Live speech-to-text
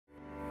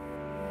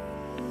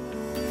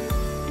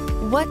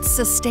what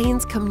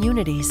sustains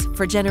communities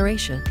for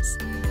generations?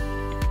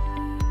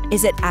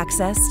 Is it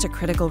access to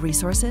critical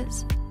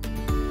resources?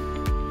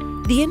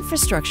 The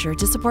infrastructure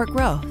to support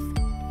growth?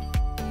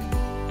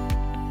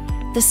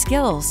 The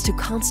skills to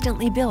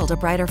constantly build a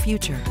brighter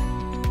future?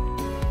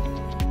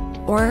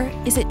 Or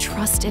is it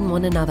trust in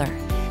one another,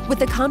 with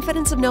the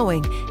confidence of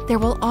knowing there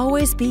will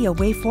always be a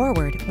way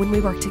forward when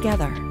we work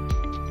together?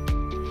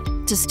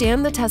 To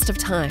stand the test of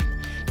time,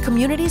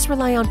 communities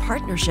rely on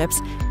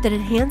partnerships that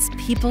enhance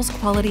people's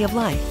quality of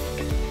life,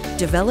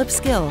 develop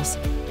skills,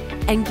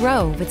 and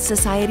grow with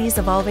society's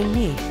evolving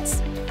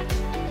needs.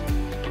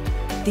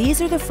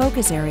 These are the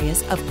focus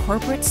areas of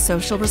corporate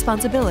social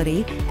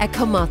responsibility at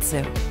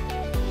Komatsu.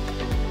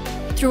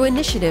 Through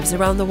initiatives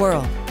around the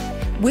world,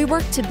 we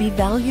work to be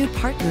valued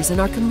partners in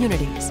our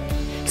communities,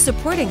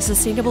 supporting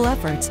sustainable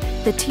efforts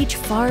that teach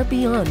far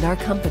beyond our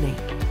company.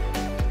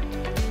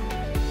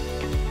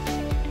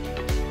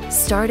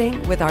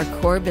 Starting with our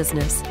core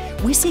business,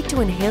 we seek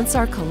to enhance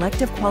our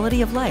collective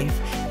quality of life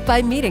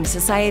by meeting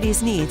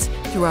society's needs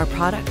through our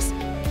products,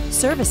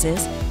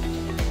 services,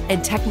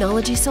 and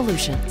technology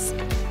solutions.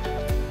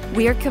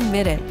 We are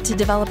committed to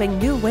developing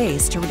new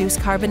ways to reduce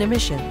carbon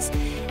emissions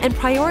and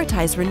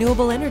prioritize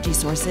renewable energy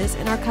sources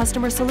in our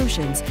customer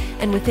solutions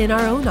and within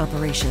our own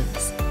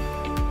operations.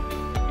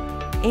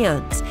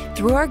 And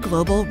through our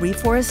global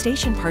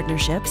reforestation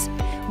partnerships,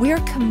 we are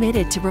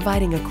committed to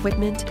providing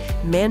equipment,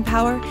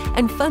 manpower,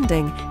 and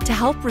funding to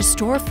help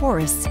restore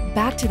forests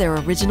back to their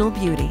original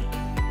beauty.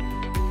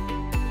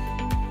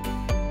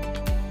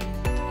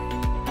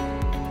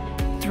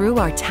 Through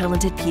our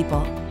talented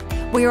people,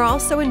 we are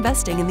also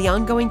investing in the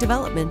ongoing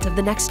development of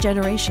the next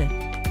generation.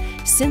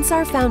 Since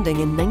our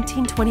founding in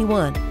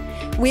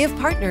 1921, we have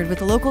partnered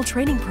with local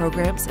training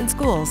programs and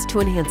schools to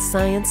enhance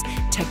science,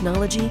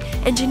 technology,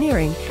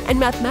 engineering, and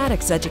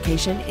mathematics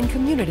education in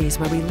communities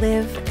where we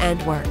live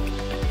and work.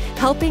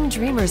 Helping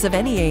dreamers of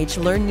any age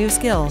learn new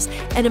skills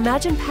and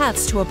imagine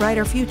paths to a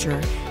brighter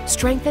future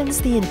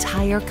strengthens the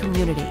entire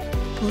community,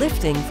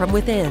 lifting from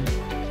within.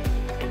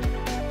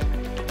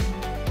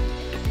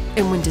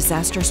 And when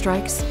disaster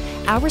strikes,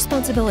 our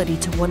responsibility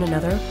to one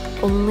another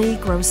only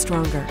grows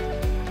stronger.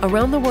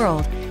 Around the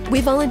world,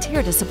 we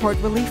volunteer to support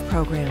relief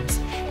programs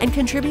and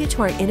contribute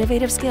to our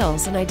innovative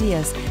skills and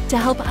ideas to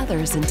help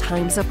others in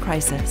times of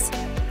crisis.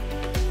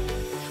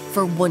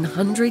 For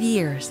 100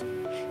 years,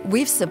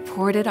 we've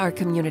supported our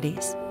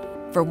communities.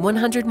 For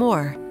 100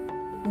 more,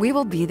 we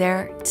will be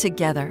there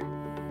together.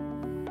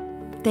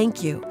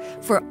 Thank you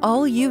for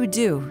all you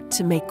do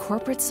to make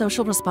corporate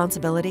social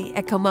responsibility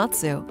at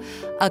Komatsu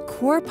a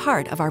core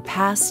part of our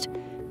past,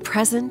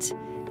 present,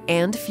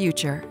 and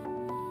future.